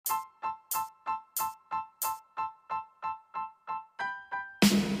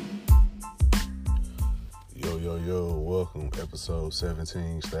welcome. Episode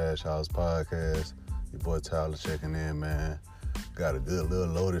 17, Stash House Podcast. Your boy Tyler checking in, man. Got a good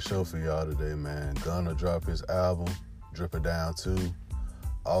little loaded show for y'all today, man. Gunna dropped his album, Drip It Down 2.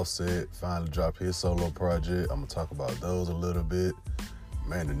 Offset finally dropped his solo project. I'm going to talk about those a little bit.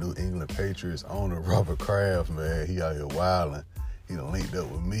 Man, the New England Patriots owner, Robert Kraft, man, he out here wilding. He done linked up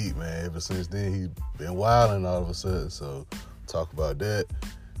with me, man. Ever since then, he been wilding all of a sudden. So, talk about that.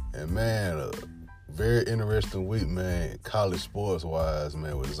 And, man, very interesting week, man, college sports-wise,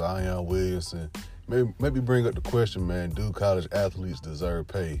 man, with Zion Williamson. Maybe bring up the question, man, do college athletes deserve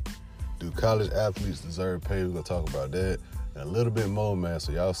pay? Do college athletes deserve pay? We're going to talk about that and a little bit more, man.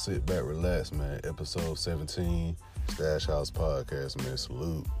 So y'all sit back, relax, man. Episode 17, Stash House Podcast, man.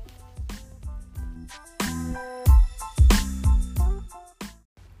 Salute.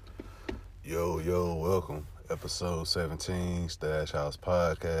 Yo, welcome. Episode 17, Stash House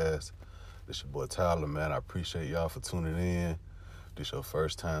Podcast. This your boy Tyler, man. I appreciate y'all for tuning in. This your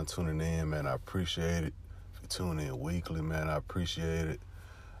first time tuning in, man. I appreciate it. If you tune in weekly, man, I appreciate it.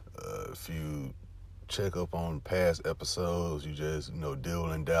 If you check up on past episodes, you just, deal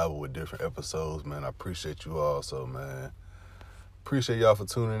and dabble with different episodes, man. I appreciate you also, man. Appreciate y'all for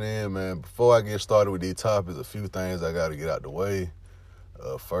tuning in, man. Before I get started with these topics, a few things I got to get out the way.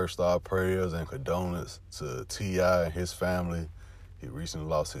 First off, prayers and condolences to T.I. and his family. He recently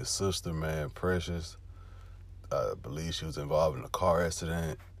lost his sister, man, Precious. I believe she was involved in a car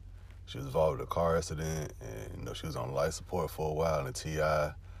accident. And, she was on life support for a while, and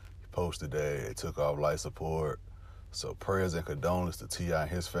T.I. posted that they took off life support. So prayers and condolences to T.I.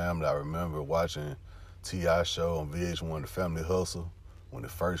 and his family. I remember watching T.I.'s show on VH1, The Family Hustle, when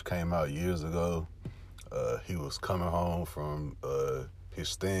it first came out years ago. He was coming home from his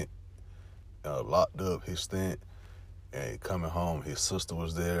stint, locked up his stint, and coming home, his sister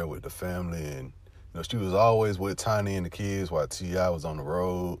was there with the family, and she was always with Tiny and the kids while T.I. was on the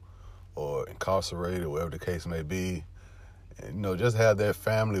road or incarcerated, whatever the case may be. And, just have that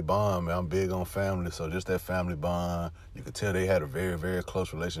family bond, man. I'm big on family, so just that family bond. You could tell they had a very, very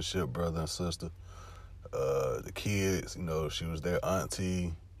close relationship, brother and sister. The kids, she was their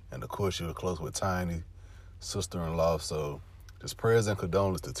auntie, and of course she was close with Tiny, sister-in-law. So just prayers and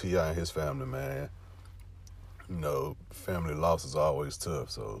condolences to T.I. and his family, man. Family loss is always tough,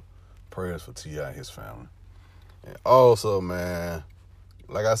 so prayers for T.I. and his family. And also, man,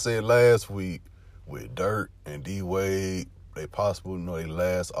 like I said last week, with Dirk and D-Wade, they possible, their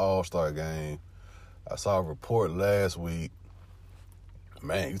last All-Star game. I saw a report last week.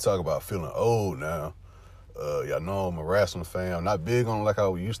 Man, you talk about feeling old now. Y'all know I'm a wrestling fan. I'm not big on like I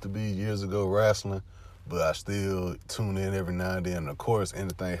used to be years ago wrestling, but I still tune in every now and then. And of course,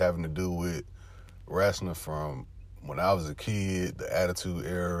 anything having to do with wrestling from when I was a kid, the Attitude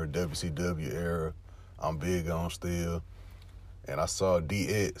Era, WCW era, I'm big on still. And I saw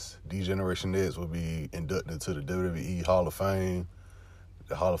D-Generation X will be inducted to the WWE Hall of Fame.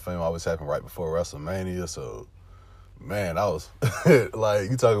 The Hall of Fame always happen right before WrestleMania. So, man, I was like,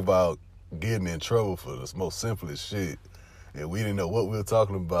 you talk about getting in trouble for the most simplest shit. And we didn't know what we were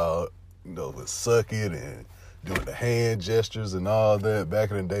talking about, with suck it and doing the hand gestures and all that back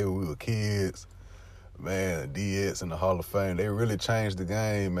in the day when we were kids. Man, DX and the Hall of Fame, they really changed the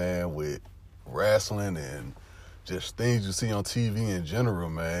game, man, with wrestling and just things you see on TV in general,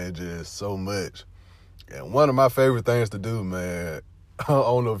 man, just so much. And one of my favorite things to do, man, I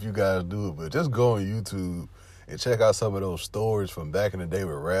don't know if you guys do it, but just go on YouTube and check out some of those stories from back in the day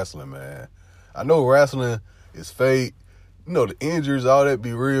with wrestling, man. I know wrestling is fake. The injuries, all that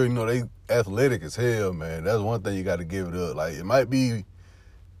be real. They athletic as hell, man. That's one thing you got to give it up. Like, it might be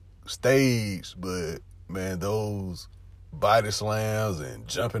staged, but, man, those body slams and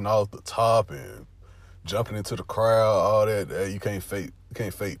jumping off the top and jumping into the crowd, all that, you can't fake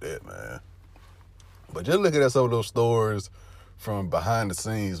that, man. But just looking at some of those stories from behind the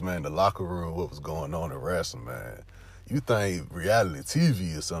scenes, man, the locker room, what was going on in wrestling, man. You think reality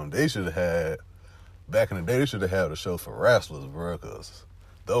TV or something, they should have had, back in the day, they should have had a show for wrestlers, bro, because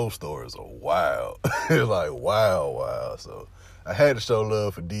those stories are wild. It's like wild. So I had to show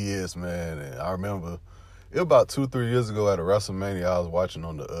love for DS, man, and I remember it was about 2-3 years ago at a WrestleMania I was watching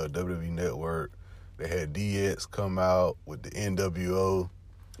on the WWE Network. They had DX come out with the NWO.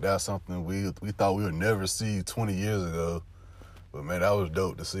 That's something we thought we would never see 20 years ago. But, man, that was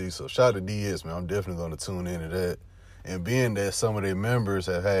dope to see. So, shout out to DX, man. I'm definitely going to tune into that. And being that some of their members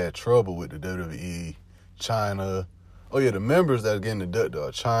have had trouble with the WWE, China. Oh, yeah, the members that are getting inducted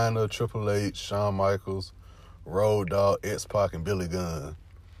are China, Triple H, Shawn Michaels, Road Dogg, X-Pac, and Billy Gunn.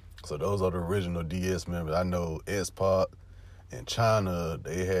 So, those are the original DS members. I know X-Pac in China,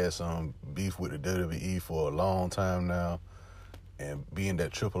 they had some beef with the WWE for a long time now. And being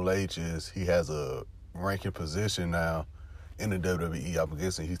that Triple H he has a ranking position now in the WWE. I'm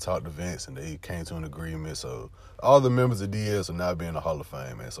guessing he talked to Vince and they came to an agreement. So all the members of DS are now being in the Hall of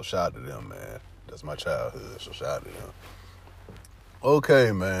Fame, man. So shout out to them, man. That's my childhood. So shout out to them.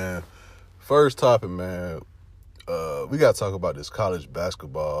 Okay, man. First topic, man. We got to talk about this college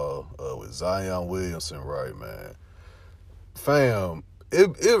basketball with Zion Williamson, right, man? Fam,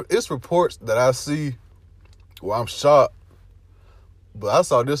 it's reports that I see where I'm shocked. But I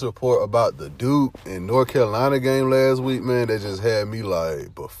saw this report about the Duke and North Carolina game last week, man, that just had me,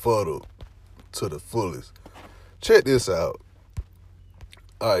 like, befuddled to the fullest. Check this out.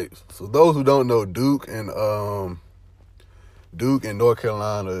 All right, for those who don't know, Duke and North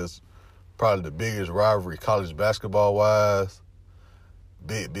Carolina is probably the biggest rivalry college basketball-wise.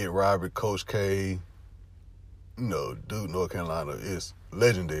 Big rivalry. Coach K, Duke, North Carolina is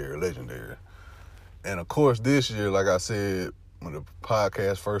legendary. And, of course, this year, like I said, when the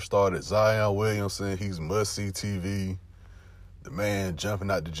podcast first started, Zion Williamson, he's must-see TV. The man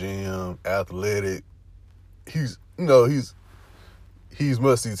jumping out the gym, athletic. He's must-see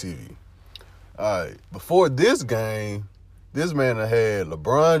TV. All right, before this game, this man had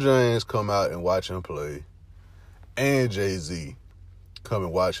LeBron James come out and watch him play, and Jay-Z come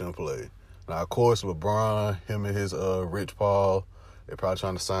and watch him play. Now, of course, LeBron, him and his Rich Paul, they're probably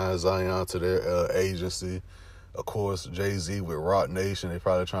trying to sign Zion to their agency. Of course, Jay-Z with Rock Nation, they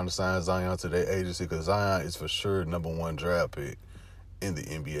probably trying to sign Zion to their agency because Zion is for sure #1 draft pick in the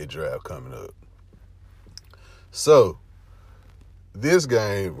NBA draft coming up. So, this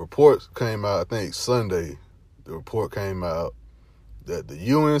game, reports came out, I think Sunday, the report came out that the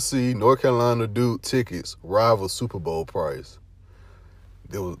UNC North Carolina Duke tickets rival Super Bowl price.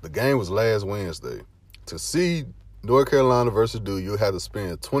 The game was last Wednesday. To see North Carolina versus Duke, you'll have to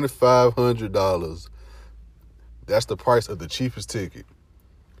spend $2,500. That's the price of the cheapest ticket.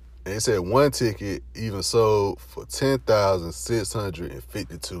 And it said one ticket even sold for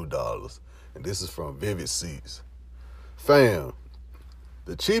 $10,652. And this is from Vivid Seats. Fam,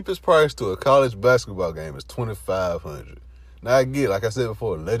 the cheapest price to a college basketball game is $2,500. Now I get, like I said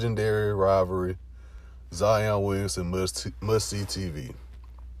before, legendary rivalry. Zion Williamson must-see TV.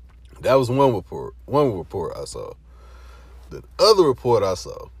 That was one report I saw. The other report I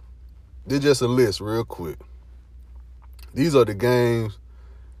saw, did just a list real quick. These are the games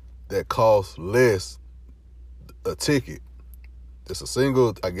that cost less a ticket. Just a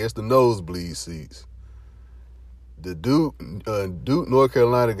single, I guess, the nosebleed seats. The Duke North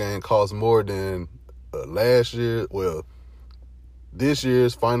Carolina game cost more than last year. Well, this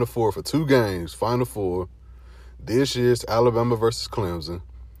year's Final Four for 2 games. Final Four. This year's Alabama versus Clemson.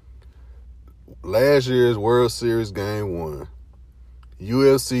 Last year's World Series Game 1.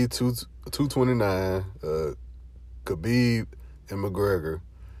 UFC 229. Khabib and McGregor,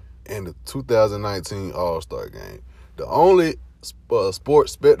 and the 2019 All-Star Game. The only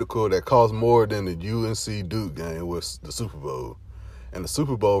sports spectacle that cost more than the UNC Duke game was the Super Bowl. And the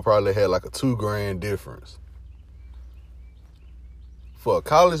Super Bowl probably had like a $2,000 difference. For a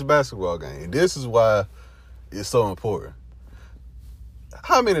college basketball game, this is why it's so important.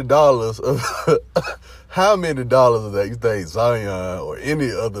 How many dollars of that you think Zion or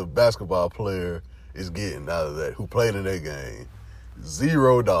any other basketball player is getting out of that who played in that game?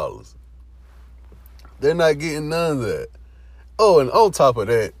 $0. They're not getting none of that. Oh, and on top of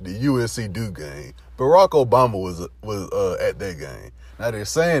that, the UNC Duke game, Barack Obama was at that game. Now they're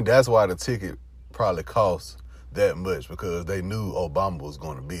saying that's why the ticket probably cost that much, because they knew Obama was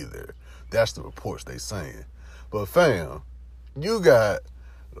going to be there. That's the reports they saying. But fam, you got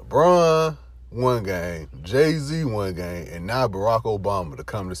LeBron one game, Jay-Z one game, and now Barack Obama to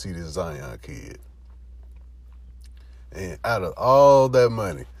come to see this Zion kid. And out of all that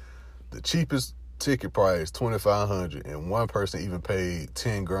money, the cheapest ticket price, $2,500, and one person even paid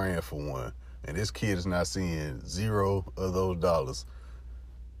 $10,000 for one. And this kid is not seeing $0 of those dollars.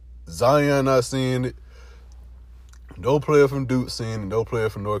 Zion not seeing it. No player from Duke seeing it. No player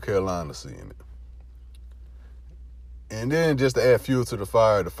from North Carolina seeing it. And then just to add fuel to the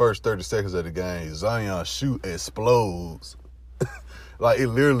fire, the first 30 seconds of the game, Zion's shoe explodes. Like, it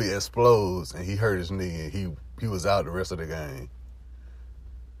literally explodes, and he hurt his knee, and he was out the rest of the game.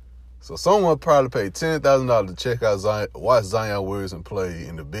 So someone probably paid $10,000 to check out watch Zion Williamson play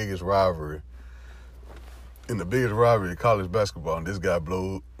in the biggest rivalry in college basketball, and this guy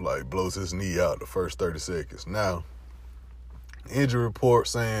blows his knee out the first 30 seconds. Now, injury report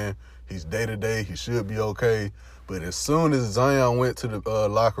saying he's day-to-day, he should be okay, But as soon as Zion went to the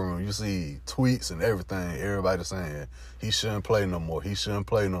locker room, you see tweets and everything, everybody saying he shouldn't play no more. He shouldn't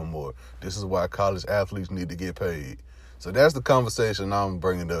play no more. This is why college athletes need to get paid. So that's the conversation I'm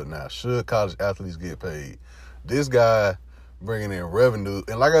bringing up now. Should college athletes get paid? This guy bringing in revenue.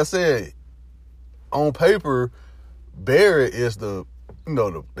 And like I said, on paper, Barrett is the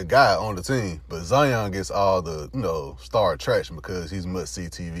guy on the team. But Zion gets all the, star attraction because he's must-see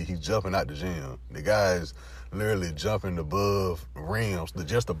TV. He's jumping out the gym. The guy is literally jumping above rims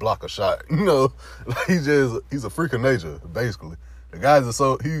just to block a shot. Like he's a freak of nature, basically. The guy's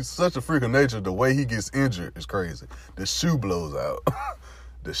he's such a freak of nature. The way he gets injured is crazy. The shoe blows out.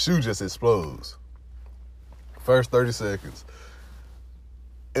 The shoe just explodes. First 30 seconds.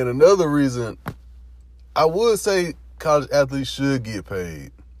 And another reason, I would say college athletes should get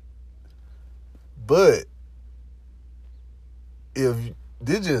paid. But if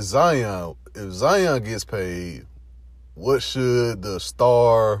Zion gets paid, what should the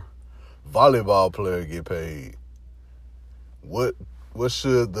star volleyball player get paid? What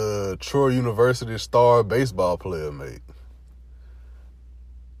should the Troy University star baseball player make?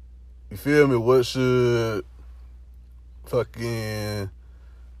 You feel me? What should fucking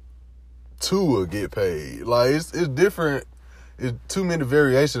Tua get paid? Like, it's different. It's too many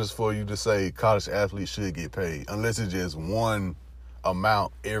variations for you to say college athletes should get paid, unless it's just one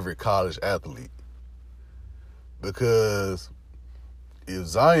amount every college athlete. Because if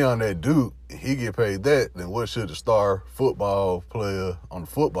Zion at Duke, he get paid that, then what should the star football player on the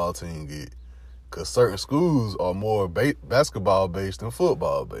football team get? Because certain schools are more basketball-based than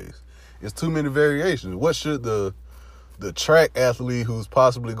football-based. It's too many variations. What should the track athlete who's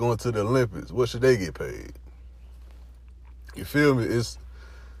possibly going to the Olympics, what should they get paid? You feel me? It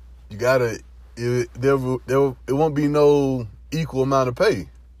won't be no equal amount of pay.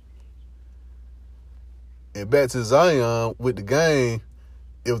 And back to Zion with the game,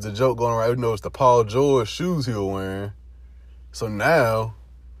 it was a joke going around. It's the Paul George shoes he was wearing. So now,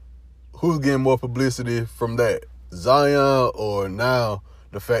 who's getting more publicity from that? Zion, or now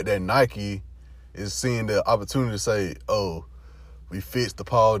the fact that Nike is seeing the opportunity to say, oh, we fixed the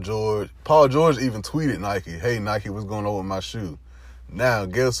Paul George. Paul George even tweeted Nike, hey, Nike, what's going on with my shoe? Now,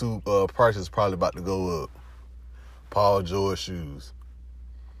 guess who price is probably about to go up? Paul George shoes.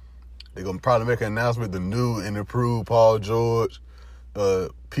 They're going to probably make an announcement, the new and improved Paul George,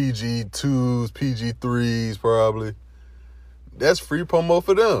 PG2s, PG3s probably. That's free promo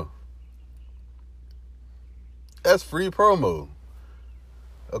for them. That's free promo.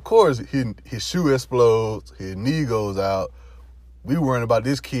 Of course, his shoe explodes, his knee goes out. We worrying about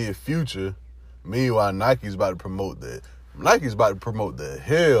this kid's future. Meanwhile, Nike's about to promote that. Nike's about to promote the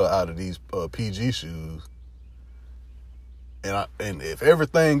hell out of these PG shoes. And if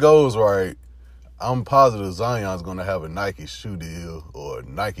everything goes right, I'm positive Zion's going to have a Nike shoe deal or a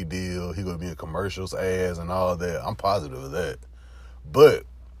Nike deal. He's going to be in commercials, ads, and all that. I'm positive of that. But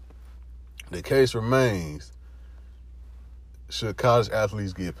the case remains, should college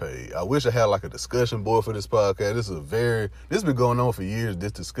athletes get paid? I wish I had like a discussion board for this podcast. This has been going on for years,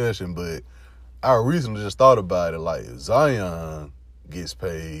 this discussion, but I recently just thought about it. Like, if Zion gets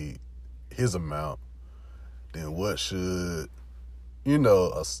paid his amount, then what should,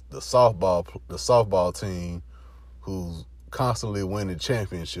 the softball team who's constantly winning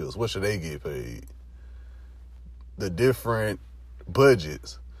championships, what should they get paid? The different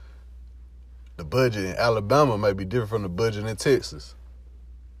budgets. The budget in Alabama might be different from the budget in Texas.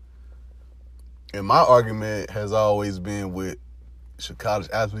 And my argument has always been with, should college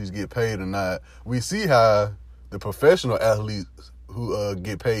athletes get paid or not? We see how the professional athletes who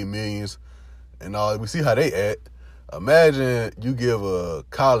get paid millions and all, we see how they act. Imagine you give a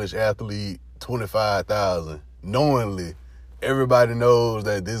college athlete $25,000 knowingly. Everybody knows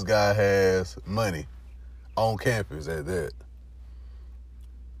that this guy has money on campus at that.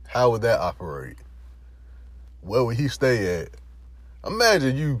 How would that operate? Where would he stay at?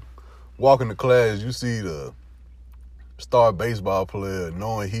 Imagine you walk into class, you see the star baseball player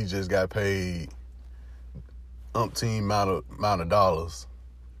knowing he just got paid umpteen amount of dollars,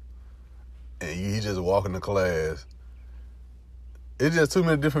 and he just walking to class. It's just too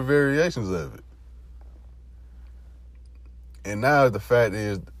many different variations of it. And now the fact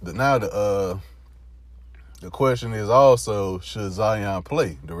is, the question is also, should Zion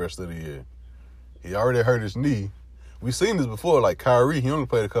play the rest of the year? He already hurt his knee. We've seen this before, like Kyrie, he only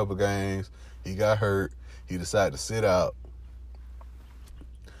played a couple games. He got hurt. He decided to sit out.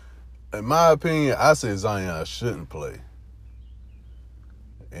 In my opinion, I say Zion shouldn't play.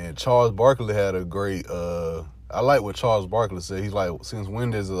 And Charles Barkley had a great, I like what Charles Barkley said. He's like, since when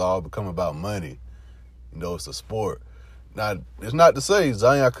does it all become about money? It's a sport. Now, it's not to say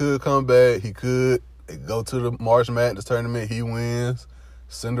Zion could come back. He could go to the March Madness tournament. He wins.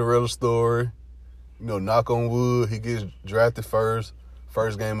 Cinderella story. Knock on wood. He gets drafted first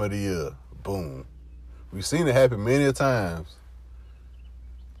game of the year. Boom. We've seen it happen many times.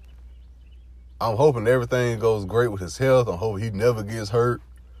 I'm hoping everything goes great with his health. I'm hoping he never gets hurt.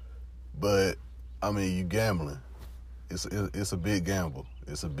 But, you gambling. It's a big gamble.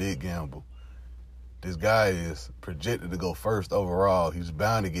 It's a big gamble. This guy is projected to go first overall. He's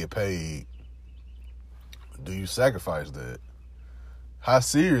bound to get paid. Do you sacrifice that? How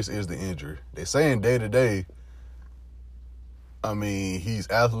serious is the injury? They're saying day to day. He's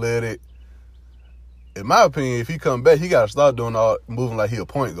athletic. In my opinion, if he come back, he got to start moving like he a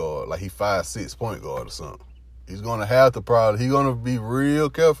point guard, like he 5'6" point guard or something. He's going to have to he's going to be real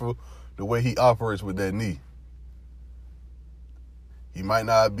careful the way he operates with that knee. He might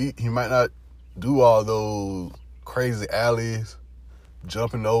not do all those crazy alleys,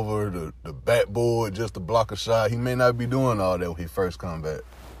 jumping over the backboard just to block a shot. He may not be doing all that when he first come back.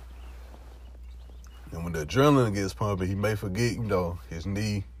 And when the adrenaline gets pumping, he may forget, his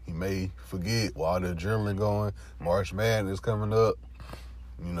knee. He may forget while the adrenaline going. March Madness coming up.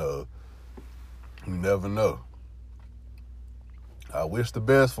 You never know. I wish the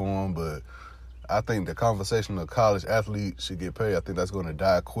best for him, but I think the conversation of college athletes should get paid. I think that's going to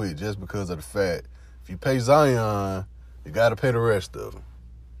die quick just because of the fact if you pay Zion, you got to pay the rest of them.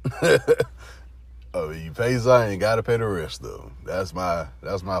 You pay Zion, you got to pay the rest of them. That's my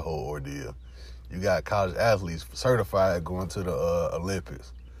whole ordeal. You got college athletes certified going to the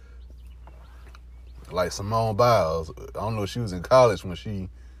Olympics. Like Simone Biles. I don't know if she was in college when she,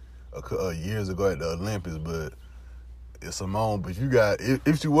 years ago at the Olympics, but it's Simone. But you got,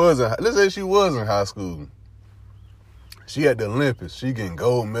 if she was let's say she was in high school. She at the Olympics. She getting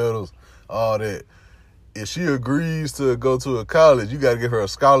gold medals, all that. If she agrees to go to a college, you got to give her a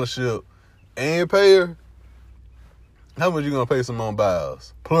scholarship and pay her. How much you going to pay Simone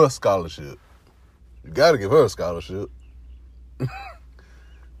Biles? Plus scholarship. You got to give her a scholarship.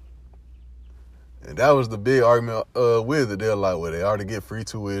 And that was the big argument with it. They're like, well, they already get free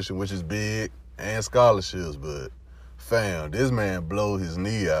tuition, which is big, and scholarships. But, fam, this man blow his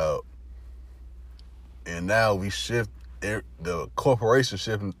knee out. And now we the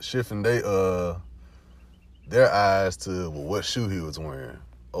corporation shifting their eyes to what shoe he was wearing.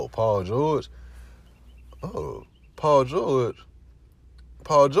 Oh, Paul George. Oh, Paul George.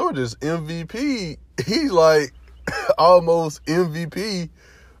 Paul George is MVP. He's like almost MVP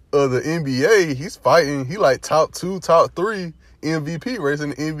of the NBA. He's fighting. He like top 2, top 3 MVP race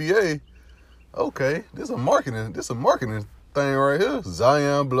in the NBA. Okay, this a marketing thing right here.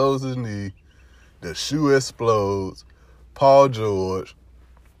 Zion blows his knee. The shoe explodes. Paul George,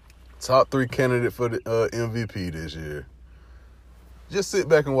 top 3 candidate for the MVP this year. Just sit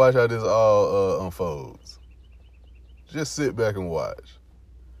back and watch how this all unfolds. Just sit back and watch.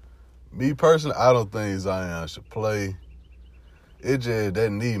 Me personally, I don't think Zion should play. It just, that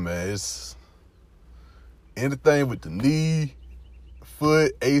knee, man, it's anything with the knee,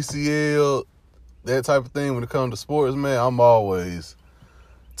 foot, ACL, that type of thing when it comes to sports, man, I'm always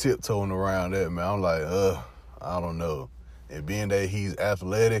tiptoeing around that, man. I'm like, I don't know. And being that he's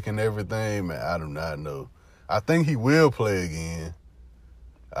athletic and everything, man, I do not know. I think he will play again.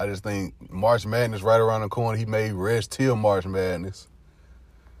 I just think March Madness right around the corner. He may rest till March Madness.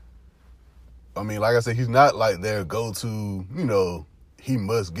 Like I said, he's not like their go-to, he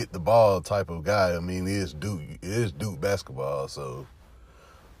must get the ball type of guy. It is Duke basketball, so.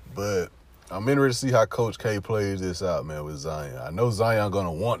 But I'm interested to see how Coach K plays this out, man, with Zion. I know Zion going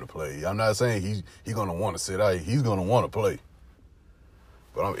to want to play. I'm not saying he's going to want to sit out. He's going to want to play.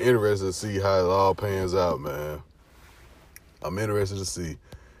 But I'm interested to see how it all pans out, man. I'm interested to see.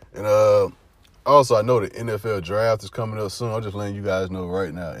 And also, I know the NFL draft is coming up soon. I'm just letting you guys know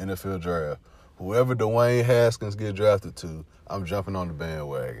right now, NFL draft. Whoever Dwayne Haskins get drafted to, I'm jumping on the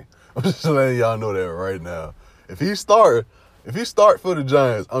bandwagon. I'm just letting y'all know that right now. If he start for the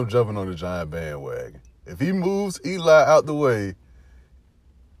Giants, I'm jumping on the Giant bandwagon. If he moves Eli out the way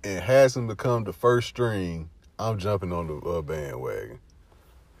and Haskins become the first string, I'm jumping on the bandwagon.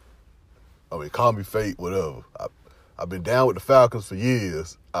 Call me fake, whatever. I've been down with the Falcons for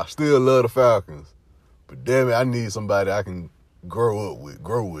years. I still love the Falcons. But damn it, I need somebody I can grow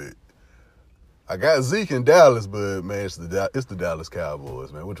with. I got Zeke in Dallas, but, man, it's the Dallas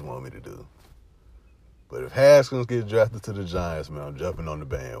Cowboys, man. What you want me to do? But if Haskins gets drafted to the Giants, man, I'm jumping on the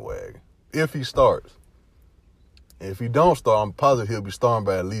bandwagon. If he starts. And if he don't start, I'm positive he'll be starting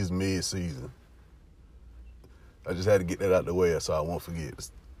by at least mid-season. I just had to get that out the way so I won't forget.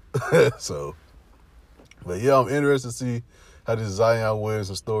 So, But yeah, I'm interested to see how this Zion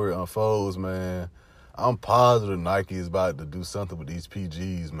Williamson story unfolds, man. I'm positive Nike is about to do something with these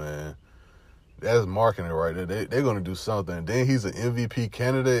PGs, man. That's marketing right there. They're going to do something. Then he's an MVP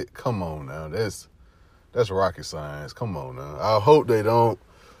candidate. Come on now. That's rocket science. Come on now. I hope they don't.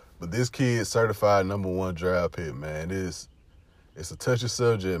 But this kid certified #1 draft pick, man. It's a touchy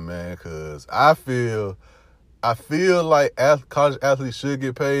subject, man, because I feel like college athletes should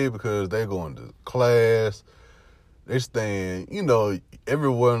get paid because they're going to class. They're staying,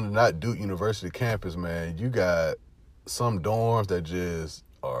 everyone not Duke University campus, man. You got some dorms that just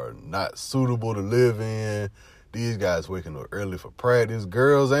are not suitable to live in. These guys waking up early for practice,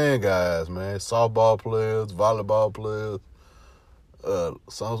 girls and guys, man. Softball players, volleyball players,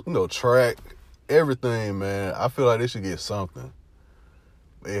 some, track, everything, man. I feel like they should get something.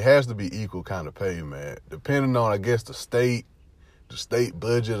 It has to be equal kind of pay, man. Depending on, I guess, the state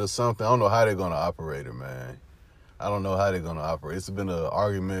budget or something. I don't know how they're going to operate it, man. I don't know how they're going to operate. It's been an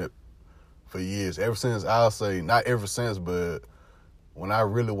argument for years. Ever since, I'll say, not ever since, but when I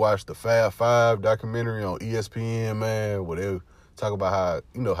really watched the Fab Five documentary on ESPN, man, where they talk about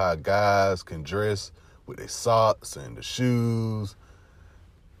how guys can dress with their socks and the shoes,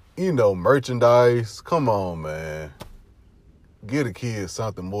 merchandise. Come on, man. Get a kid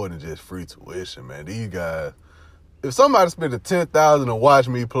something more than just free tuition, man. These guys, if somebody spent $10,000 to watch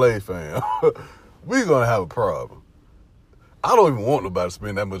me play, fam, we're going to have a problem. I don't even want nobody to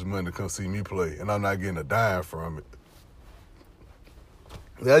spend that much money to come see me play, and I'm not getting a dime from it.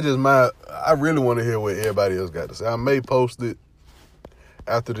 I really want to hear what everybody else got to say. I may post it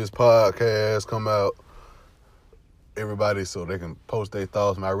after this podcast come out, everybody, so they can post their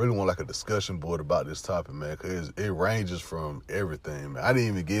thoughts, man. I really want like a discussion board about this topic, man, because it ranges from everything, man. I didn't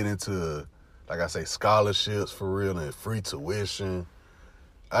even get into, like I say, scholarships for real and free tuition.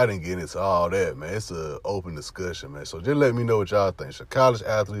 I didn't get into all that, man. It's an open discussion, man. So just let me know what y'all think. Should college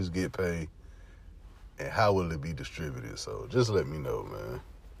athletes get paid, and how will it be distributed? So just let me know, man.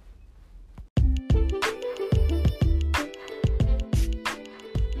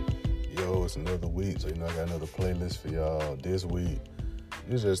 It's another week, so I got another playlist for y'all this week.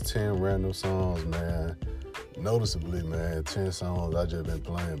 It's just 10 random songs, man. Noticeably, man, 10 songs I just been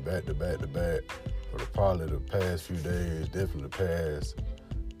playing back to back to back for probably the past few days, definitely the past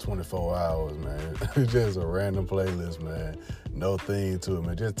 24 hours, man. It's just a random playlist, man. No theme to it,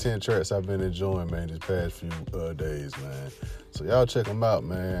 man. Just 10 tracks I've been enjoying, man, these past few days, man. So y'all check them out,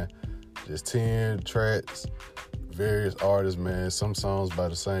 man. Just 10 tracks. Various artists, man. Some songs by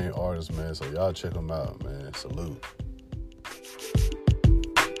the same artist, man. So y'all check them out, man. Salute.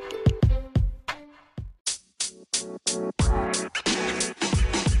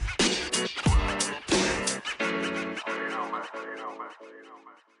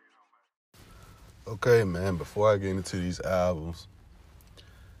 Okay, man. Before I get into these albums,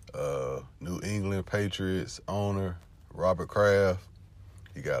 New England Patriots owner Robert Kraft,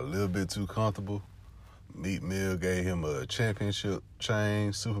 he got a little bit too comfortable. Meat Mill gave him a championship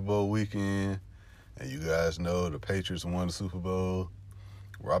chain Super Bowl weekend, and you guys know the Patriots won the Super Bowl.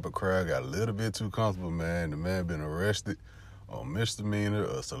 Robert Kraft got a little bit too comfortable, man. The man been arrested on misdemeanor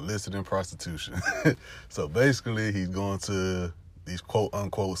of soliciting prostitution. So basically, he's going to these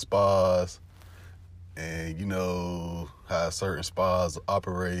quote-unquote spas, and you know how certain spas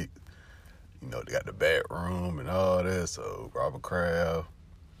operate. They got the back room and all that, so Robert Kraft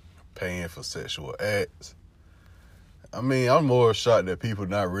paying for sexual acts. I mean, I'm more shocked that people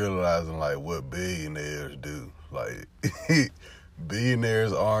not realizing, like, what billionaires do. Like,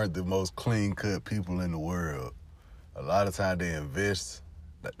 billionaires aren't the most clean-cut people in the world. A lot of times they invest,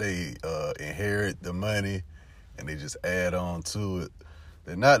 they inherit the money, and they just add on to it.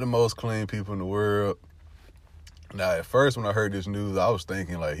 They're not the most clean people in the world. Now, at first, when I heard this news, I was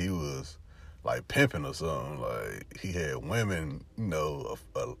thinking, like, he was like pimping or something, like he had women,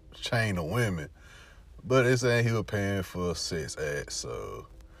 a chain of women. But it's saying he was paying for sex acts. So,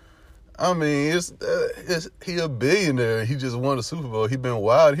 I mean, he a billionaire. He just won the Super Bowl. He been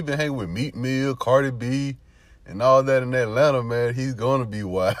wild. He been hanging with Meat Mill, Cardi B, and all that in Atlanta, man. He's gonna be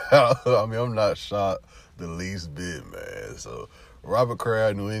wild. I mean, I'm not shocked the least bit, man. So, Robert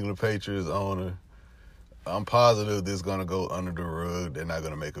Kraft, New England Patriots owner. I'm positive this is going to go under the rug. They're not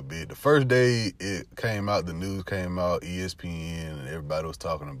going to make a bid. The first day it came out, the news came out, ESPN, and everybody was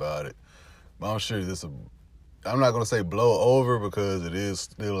talking about it. But I'm sure I'm not going to say blow over because it is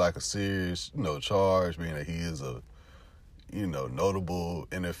still like a serious, charge, being that he is a, notable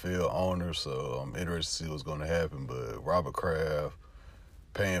NFL owner. So I'm interested to see what's going to happen. But Robert Kraft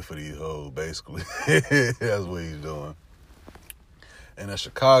paying for these hoes, basically. That's what he's doing. And in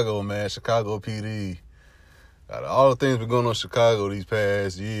Chicago, man, Chicago PD, Out of all the things been going on in Chicago these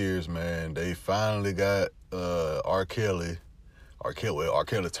past years, man, they finally got R. Kelly. R.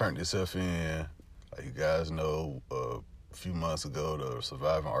 Kelly turned himself in. Like you guys know, a few months ago, the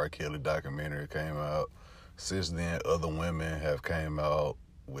Surviving R. Kelly documentary came out. Since then, other women have came out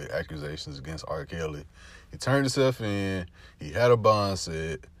with accusations against R. Kelly. He turned himself in. He had a bond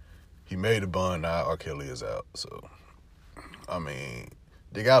set. He made a bond. Now R. Kelly is out. So, I mean,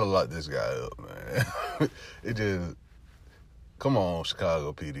 they gotta lock this guy up, man. It just, come on,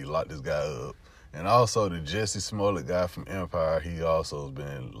 Chicago PD, lock this guy up. And also the Jesse Smollett guy from Empire, he also has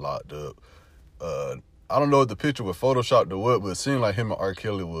been locked up. I don't know if the picture was photoshopped or what, but it seemed like him and R.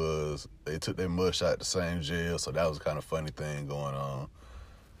 Kelly they took their mugshot at the same jail, so that was kind of funny thing going on.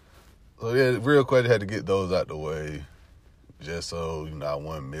 So yeah, real quick, had to get those out the way, just so, I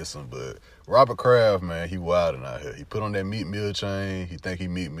wasn't missing. But Robert Kraft, man, he wilding out here. He put on that Meat Mill chain. He think he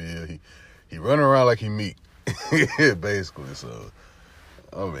Meat Mill. He running around like he meat, basically. So,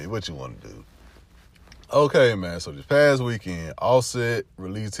 I mean, what you want to do? Okay, man, so this past weekend, Offset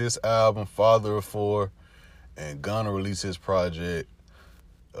released his album, Father of Four, and Gunna released his project,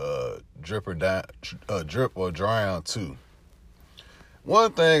 Drip or Drown 2.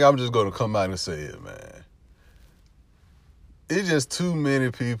 One thing I'm just going to come out and say it, man. It's just too many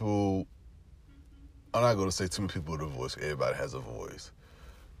people. I'm not going to say too many people with a voice. Everybody has a voice.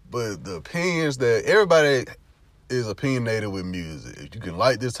 But the opinions that everybody is opinionated with music. If you can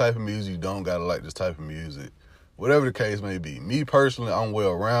like this type of music, you don't got to like this type of music. Whatever the case may be. Me personally, I'm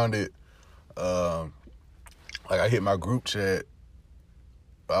well rounded. Like I hit my group chat.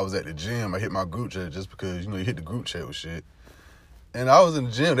 I was at the gym. I hit my group chat just because, you hit the group chat with shit. And I was in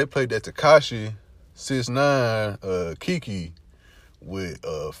the gym. They played that Tekashi 6ix9ine Kiki with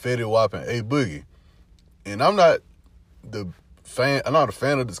Fetty Wap and A Boogie. And I'm not a fan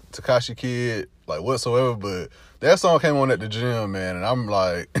of the Tekashi kid, like whatsoever, but that song came on at the gym, man, and I'm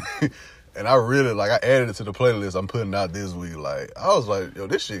like, and I really, I added it to the playlist I'm putting out this week. Like, I was like, yo,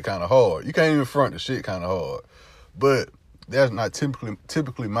 this shit kind of hard. You can't even front the shit kind of hard. But that's not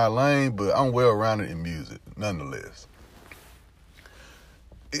typically my lane, but I'm well-rounded in music, nonetheless.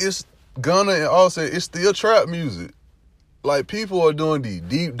 It's Gunna and Offset, it's still trap music. Like, people are doing these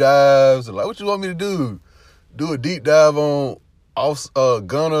deep dives, and like, what you want me to do? Do a deep dive on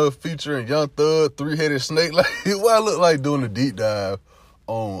Gunna featuring Young Thug, Three-Headed Snake? Like, what I look like doing a deep dive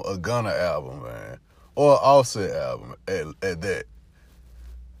on a Gunna album, man, or an Offset album at that?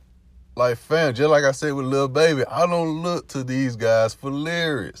 Like, fam, just like I said with Lil Baby, I don't look to these guys for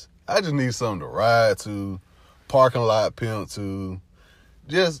lyrics. I just need something to ride to, parking lot pimp to,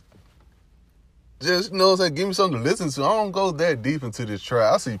 just you know what I'm saying, give me something to listen to. I don't go that deep into this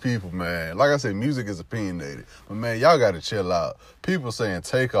track. I see people, man, like I said, music is opinionated. But, man, y'all got to chill out. People saying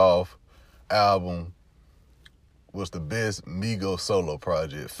Takeoff album was the best Migos solo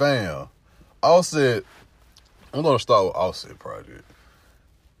project. Fam, Offset, I'm going to start with Offset project.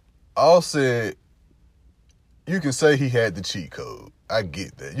 Offset, you can say he had the cheat code. I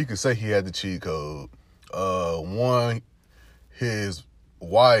get that. You can say he had the cheat code. One, his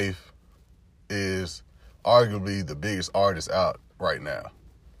wife is arguably the biggest artist out right now.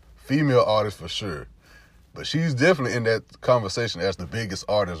 Female artist for sure. But she's definitely in that conversation as the biggest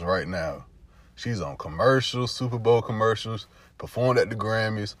artist right now. She's on commercials, Super Bowl commercials, performed at the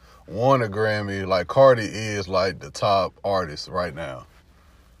Grammys, won a Grammy. Like, Cardi is like the top artist right now.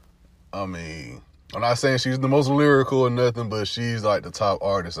 I mean, I'm not saying she's the most lyrical or nothing, but she's like the top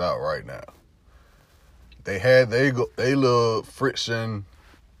artist out right now. They had they little friction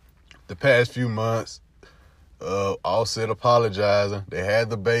the past few months. Offset apologizing. They had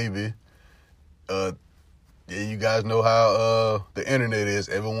the baby. Yeah, you guys know how the internet is.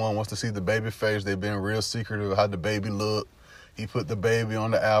 Everyone wants to see the baby face. They've been real secretive of how the baby looked. He put the baby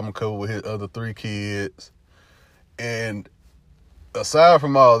on the album cover with his other 3 kids. And aside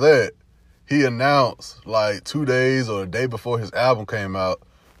from all that, he announced like 2 days or a day before his album came out,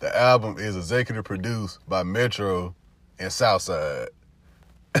 the album is executive produced by Metro and Southside.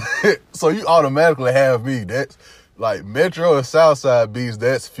 So you automatically have me. That's like Metro and Southside beats.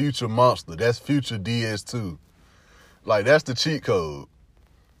 That's Future Monster. That's Future DS2. Like, that's the cheat code.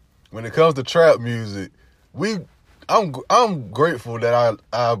 When it comes to trap music, I'm grateful that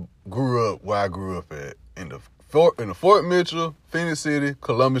I grew up where I grew up at in the Fort Mitchell, Phoenix City,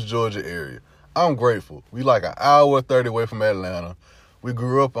 Columbus, Georgia area. I'm grateful. We like an hour 30 away from Atlanta. We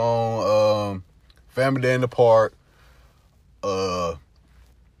grew up on Family Day in the Park.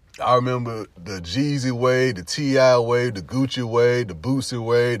 I remember the Jeezy way, the T.I. way, the Gucci way, the Boosie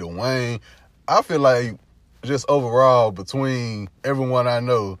way, the Wayne. I feel like just overall between everyone I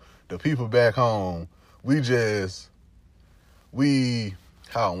know, the people back home, how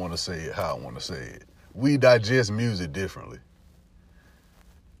I want to say it. We digest music differently.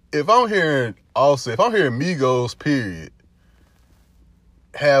 If I'm hearing Migos, period,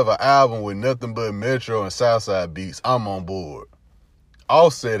 have an album with nothing but Metro and Southside beats, I'm on board.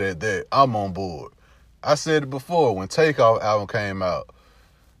 Offset at that, I'm on board. I said it before, when Takeoff album came out,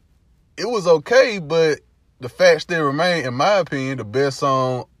 it was okay, but the fact still remained, in my opinion, the best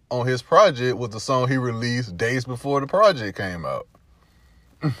song on his project was the song he released days before the project came out.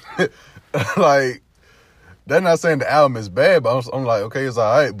 Like, that's not saying the album is bad, but I'm like, okay, it's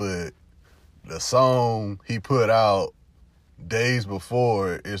all right, but the song he put out days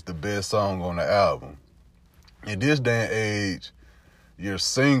before is the best song on the album. In this day and age, your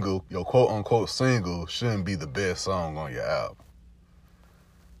single, your quote-unquote single, shouldn't be the best song on your album.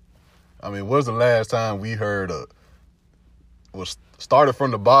 I mean, when's the last time we heard Started From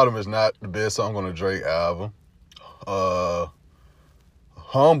the Bottom is not the best song on the Drake album.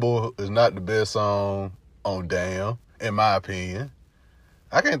 Humble is not the best song on Damn, in my opinion.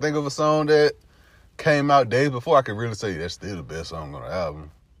 I can't think of a song that came out days before I could really say that's still the best song on the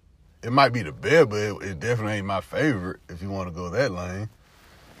album. It might be the best, but it definitely ain't my favorite if you want to go that lane.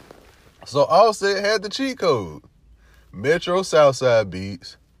 So Offset had the cheat code. Metro Southside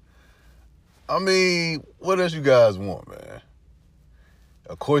beats. I mean, what else you guys want, man?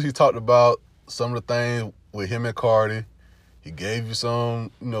 Of course, he talked about some of the things with him and Cardi. He gave you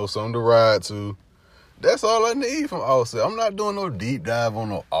some, something to ride to. That's all I need from Offset. I'm not doing no deep dive on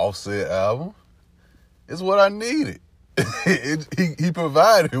no Offset album. It's what I needed. He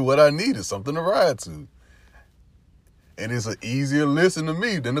provided what I needed, something to ride to. And it's an easier listen to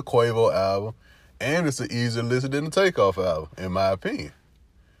me than the Quavo album. And it's an easier listen than the Takeoff album, in my opinion.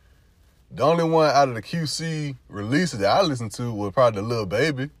 The only one out of the QC releases that I listened to was probably the Lil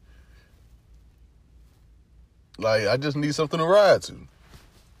Baby. Like, I just need something to ride to.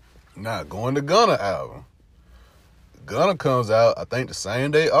 Now, going to Gunna album. Gunna comes out, I think the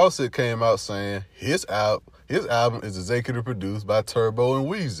same day Offset came out saying his album is executive produced by Turbo and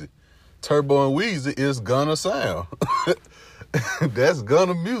Weezy. Turbo and Weezy is Gunna sound. That's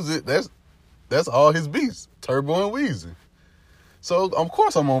Gunna music. That's all his beats. Turbo and Weezy. So, of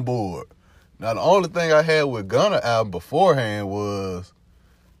course, I'm on board. Now, the only thing I had with Gunna album beforehand was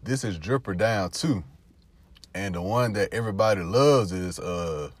This Is Dripper Down 2. And the one that everybody loves is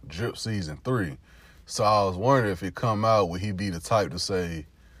Drip Season 3. So I was wondering if he come out, would he be the type to say,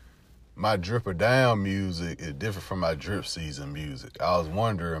 my Dripper Down music is different from my Drip Season music. I was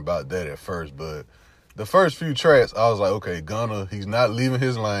wondering about that at first, but the first few tracks, I was like, okay, Gunna, he's not leaving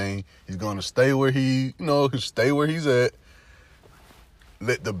his lane. He's going to stay where stay where he's at.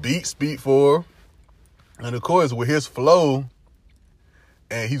 Let the beat speak for him. And of course, with his flow,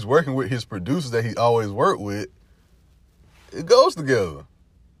 and he's working with his producers that he always worked with, it goes together.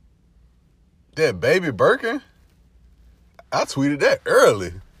 That Baby Birkin, I tweeted that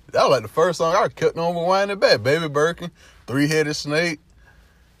early. That was like the first song I kept on rewinding back. Baby Birkin, Three-Headed Snake.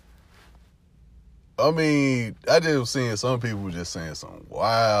 I mean, I just was seeing some people just saying some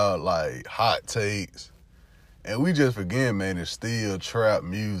wild, like, hot takes. And we just forget, man, it's still trap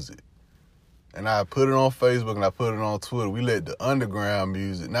music. And I put it on Facebook and I put it on Twitter. We let the underground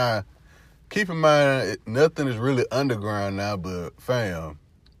music. Now, keep in mind, nothing is really underground now, but fam,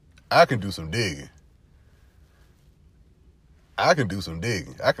 I can do some digging. I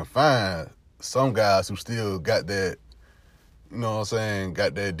can find some guys who still got that, got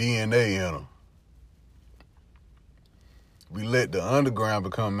that DNA in them. We let the underground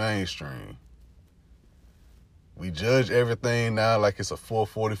become mainstream. We judge everything now like it's a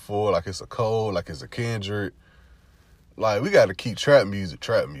 444, like it's a Cole, like it's a Kendrick. Like, we got to keep trap music,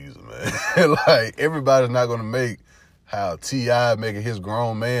 man. Like, everybody's not going to make how T.I. making his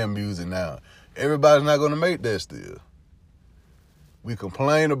grown man music now. Everybody's not going to make that still. We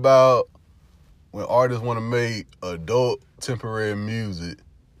complain about when artists want to make adult temporary music.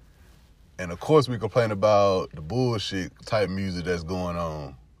 And, of course, we complain about the bullshit type music that's going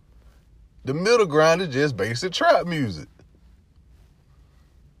on. The middle ground is just basic trap music.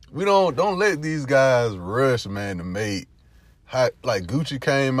 We don't let these guys rush, man, to make like Gucci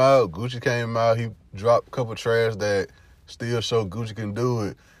came out, he dropped a couple tracks that still show Gucci can do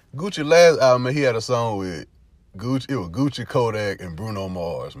it. Gucci last album, he had a song with Gucci, it was Gucci, Kodak, and Bruno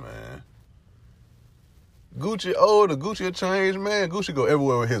Mars, man. Gucci older, Gucci a changed man. Gucci go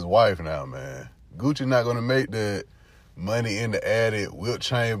everywhere with his wife now, man. Gucci not gonna make that Money in the Attic, Wilt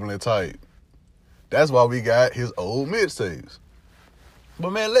Chamberlain type. That's why we got his old mixtapes.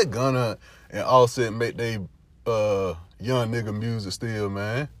 But man, let Gunna and Offset make they young nigga music still,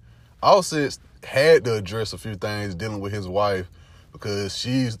 man. Offset had to address a few things dealing with his wife because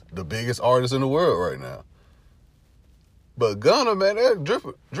she's the biggest artist in the world right now. But Gunna, man, that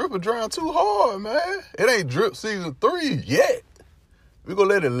drip drown too hard, man. It ain't drip season 3 yet. We're going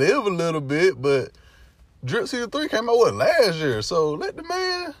to let it live a little bit, but drip season 3 came out, last year? So let the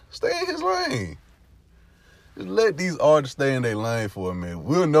man stay in his lane. Just let these artists stay in their lane for a minute.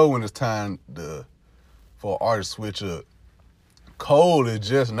 We'll know when it's time for an artist to switch up. Cole is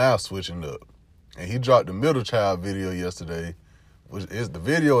just now switching up. And he dropped the Middle Child video yesterday. The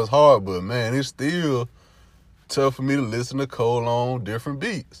video is hard, but man, it's still tough for me to listen to Cole on different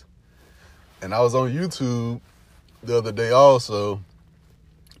beats. And I was on YouTube the other day also,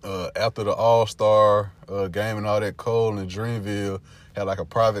 after the All-Star game and all that. Cole and Dreamville had like a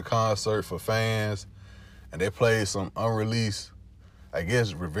private concert for fans, and they played some unreleased, I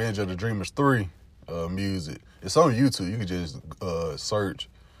guess, Revenge of the Dreamers 3 music. It's on YouTube. You can just search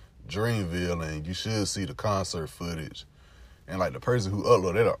Dreamville, and you should see the concert footage. And like the person who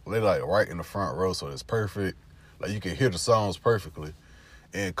uploaded, they like right in the front row, so it's perfect. Like you can hear the songs perfectly.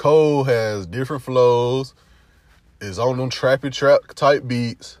 And Cole has different flows. Is on them trappy trap type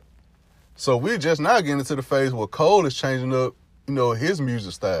beats. So we're just now getting into the phase where Cole is changing up, his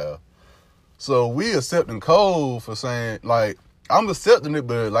music style. So we accepting Cole for saying, like, I'm accepting it,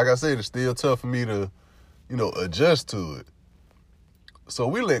 but like I said, it's still tough for me to, adjust to it. So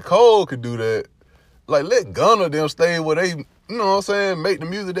we let Cole could do that. Like, let Gunna them stay where they, make the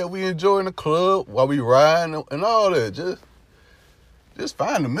music that we enjoy in the club while we riding and all that. Just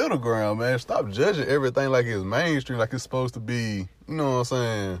find the middle ground, man. Stop judging everything like it's mainstream, like it's supposed to be,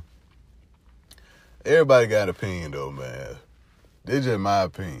 Everybody got an opinion, though, man. This just my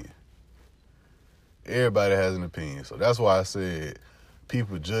opinion. Everybody has an opinion. So that's why I said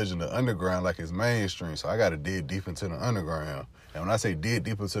people judging the underground like it's mainstream. So I got to dig deep into the underground. And when I say dig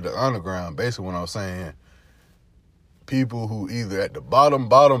deep into the underground, basically what I'm saying, people who either at the bottom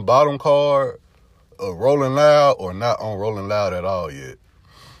card of Rolling Loud or not on Rolling Loud at all yet.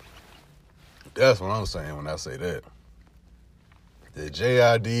 That's what I'm saying when I say that. The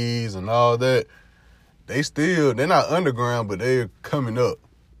JIDs and all that, they're not underground, but they're coming up.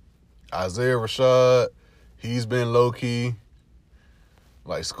 Isaiah Rashad, he's been low-key.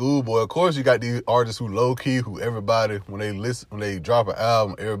 Like Schoolboy, of course you got these artists who low-key, who everybody, when they drop an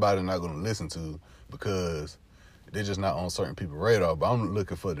album, everybody's not going to listen to because they're just not on certain people's radar. But I'm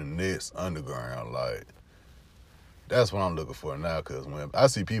looking for the next underground. Like, that's what I'm looking for now, because when I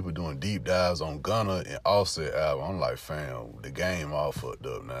see people doing deep dives on Gunna and Offset album, I'm like, fam, the game all fucked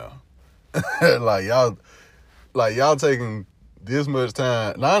up now. Like y'all taking this much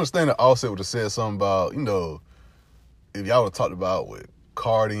time. Now I understand that Offset would have said something about, if y'all would have talked about with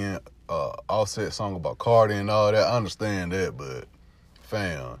Cardi and Offset song about Cardi and all that, I understand that, but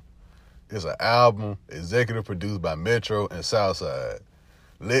fam, it's an album executive produced by Metro and Southside.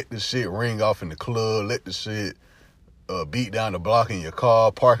 Let the shit ring off in the club. Let the shit beat down the block in your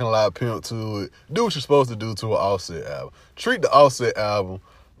car, parking lot pimp to it. Do what you're supposed to do to an Offset album. Treat the Offset album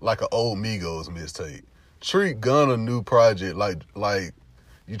like an old Migos mixtape. Treat Gunna new project like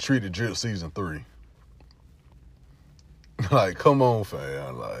you treated Drip Season 3. Like, come on,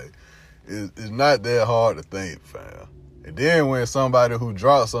 fam. Like, it's not that hard to think, fam. And then when somebody who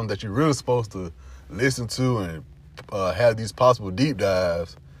drops something that you're really supposed to listen to and have these possible deep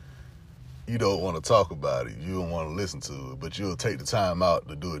dives, you don't want to talk about it. You don't want to listen to it. But you'll take the time out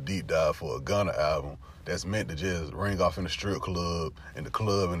to do a deep dive for a Gunna album that's meant to just ring off in the strip club, in the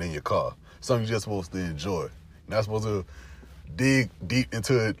club, and in your car. Something you're just supposed to enjoy. You're not supposed to dig deep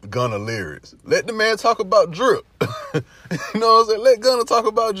into Gunna lyrics. Let the man talk about drip. You know what I'm saying? Let Gunna talk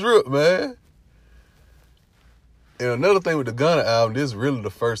about drip, man. And another thing with the Gunna album, this is really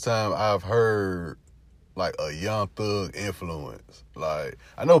the first time I've heard like a Young Thug influence. Like,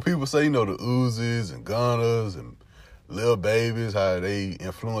 I know people say, the Uzis and Gunnas and Lil Babies, how they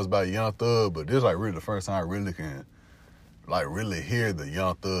influenced by Young Thug, but this is like really the first time I really can like really hear the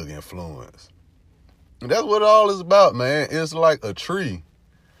Young Thug influence. And that's what it all is about, man. It's like a tree.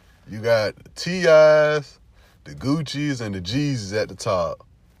 You got the T.I.s, the Gucci's, and the Jeezys at the top.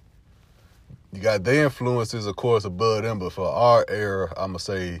 You got their influences, of course, above them, but for our era, I'm going to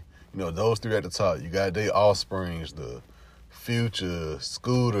say, those three at the top. You got their offsprings, the Future,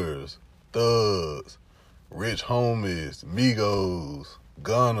 Scooters, Thugs, Rich Homies, Migos,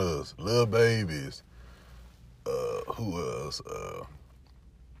 Gunners, Lil Babies. Who else?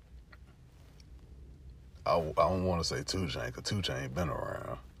 I don't want to say 2 Chainz, because 2 Chainz been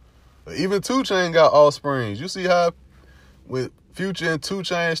around. But even 2 Chainz got offsprings. You see how with Future and 2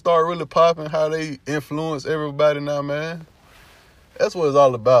 Chainz start really popping, how they influence everybody now, man? That's what it's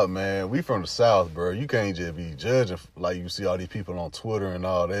all about, man. We from the South, bro. You can't just be judging like you see all these people on Twitter and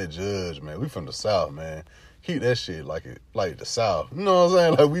all that judge, man. We from the South, man. Keep that shit like the South. You know what I'm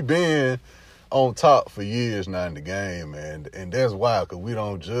saying? Like, we been on top for years now in the game, man. And that's why, because we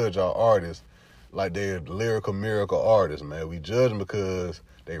don't judge our artists like they're lyrical miracle artists, man. We judge them because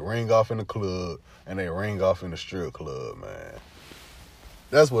they ring off in the club and they ring off in the strip club, man.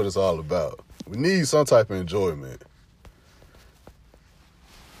 That's what it's all about. We need some type of enjoyment.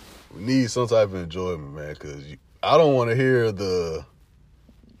 We need some type of enjoyment, man, because I don't want to hear the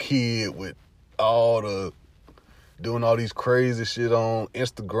kid with doing all these crazy shit on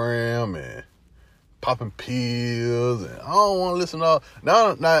Instagram and popping pills, and I don't want to listen to all.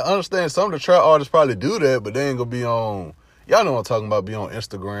 Now I understand some of the trap artists probably do that, but they ain't gonna be on. Y'all know what I'm talking about, be on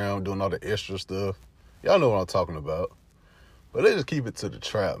Instagram doing all the extra stuff. Y'all know what I'm talking about. But they just keep it to the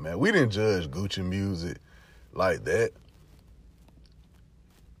trap, man. We didn't judge Gucci music like that.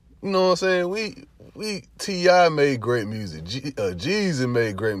 You know what I'm saying? We T.I. made great music. Jeezy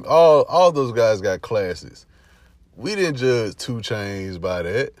made great. All those guys got classics. We didn't judge 2 Chainz by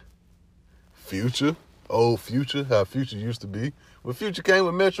that. Future, old Future, how Future used to be. When Future came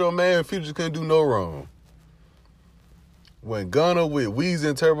with Metro, man, Future couldn't do no wrong. When Gunna with Weezy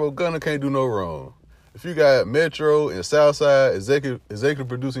and Turbo, Gunna can't do no wrong. If you got Metro and Southside executive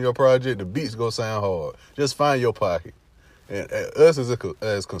producing your project, the beats gonna sound hard. Just find your pocket. And us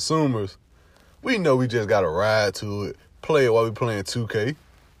as consumers, we know we just got to ride to it, play it while we playing 2K.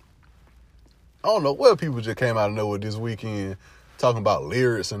 I don't know what people just came out of nowhere this weekend talking about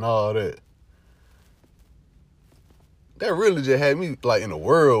lyrics and all that. That really just had me like in a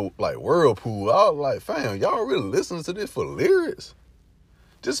whirlpool. I was like, fam, y'all really listening to this for lyrics?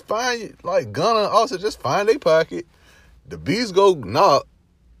 Just find, like Gunna also, just find a pocket. The beats go knock.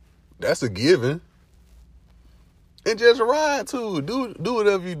 That's a given. And just ride to it. Do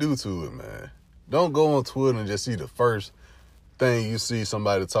whatever you do to it, man. Don't go on Twitter and just see the first thing you see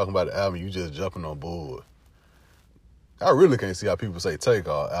somebody talking about the album, you just jumping on board. I really can't see how people say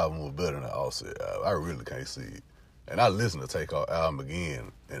Takeoff album was better than the Offset album. I really can't see it. And I listened to Takeoff album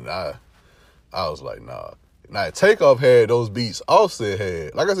again, and I was like, nah. Now, Takeoff had those beats Offset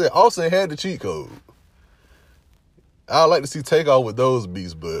had. Like I said, Offset had the cheat code. I'd like to see Takeoff with those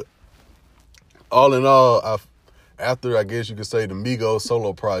beats, but all in all, after, I guess you could say, the Migos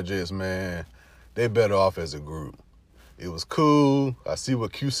solo projects, man, they better off as a group. It was cool. I see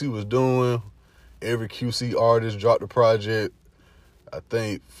what QC was doing. Every QC artist dropped a project, I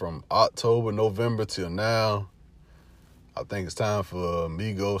think, from October, November till now. I think it's time for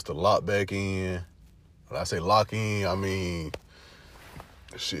Migos to lock back in. When I say lock in, I mean,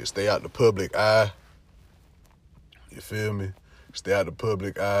 shit, stay out the public eye. You feel me? Stay out the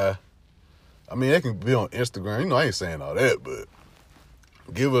public eye. I mean, they can be on Instagram. You know, I ain't saying all that, but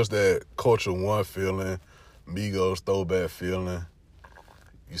give us that Culture One feeling, Migos throwback feeling.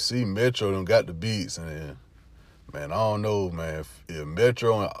 You see Metro done got the beats, and, man, I don't know, man. If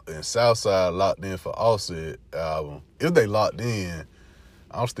Metro and Southside locked in for Offset album, if they locked in,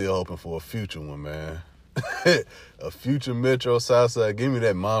 I'm still hoping for a future one, man. A future Metro Southside. Give me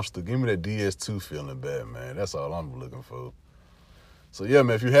that monster. Give me that DS2 feeling back, man. That's all I'm looking for. So, yeah,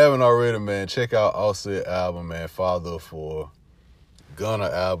 man, if you haven't already, man, check out Offset album, man, Father for Gunna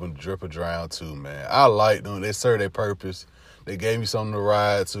album, Drip or Drown 2, man. I like them. They serve their purpose. They gave me something to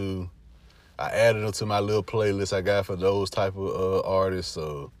ride to. I added them to my little playlist I got for those type of artists.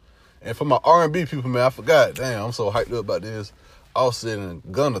 So, and for my R&B people, man, I forgot. Damn, I'm so hyped up about this Offset and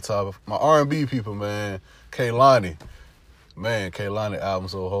Gunna topic. My R&B people, man, Kehlani. Man, Kehlani album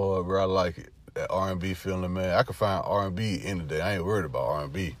so hard, bro. I like it. That R&B feeling, man. I can find R&B in the day. I ain't worried about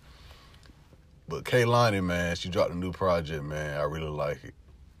R&B. But Kehlani, man, she dropped a new project, man. I really like it.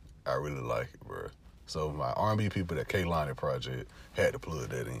 I really like it, bro. So my R&B people, that Kehlani project, had to plug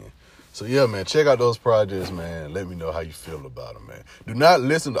that in. So, yeah, man, check out those projects, man. Let me know how you feel about them, man. Do not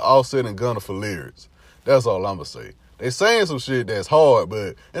listen to Offset and Gunna for lyrics. That's all I'm going to say. They saying some shit that's hard,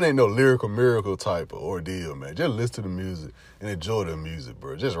 but it ain't no lyrical miracle type of ordeal, man. Just listen to the music and enjoy the music,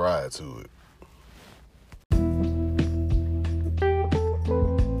 bro. Just ride to it.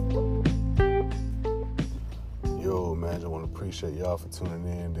 Yo, man, just want to appreciate y'all for tuning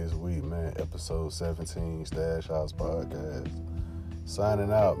in this week, man. Episode 17, Stash House Podcast.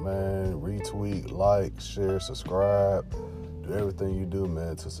 Signing out, man. Retweet, like, share, subscribe. Do everything you do,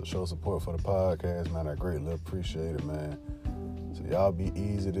 man, to show support for the podcast, man. I greatly appreciate it, man. So y'all be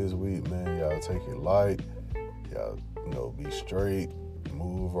easy this week, man. Y'all take it light. Y'all, be straight,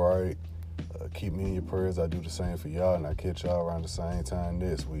 move right. Keep me in your prayers. I do the same for y'all, and I catch y'all around the same time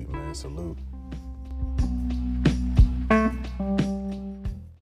next week, man. Salute.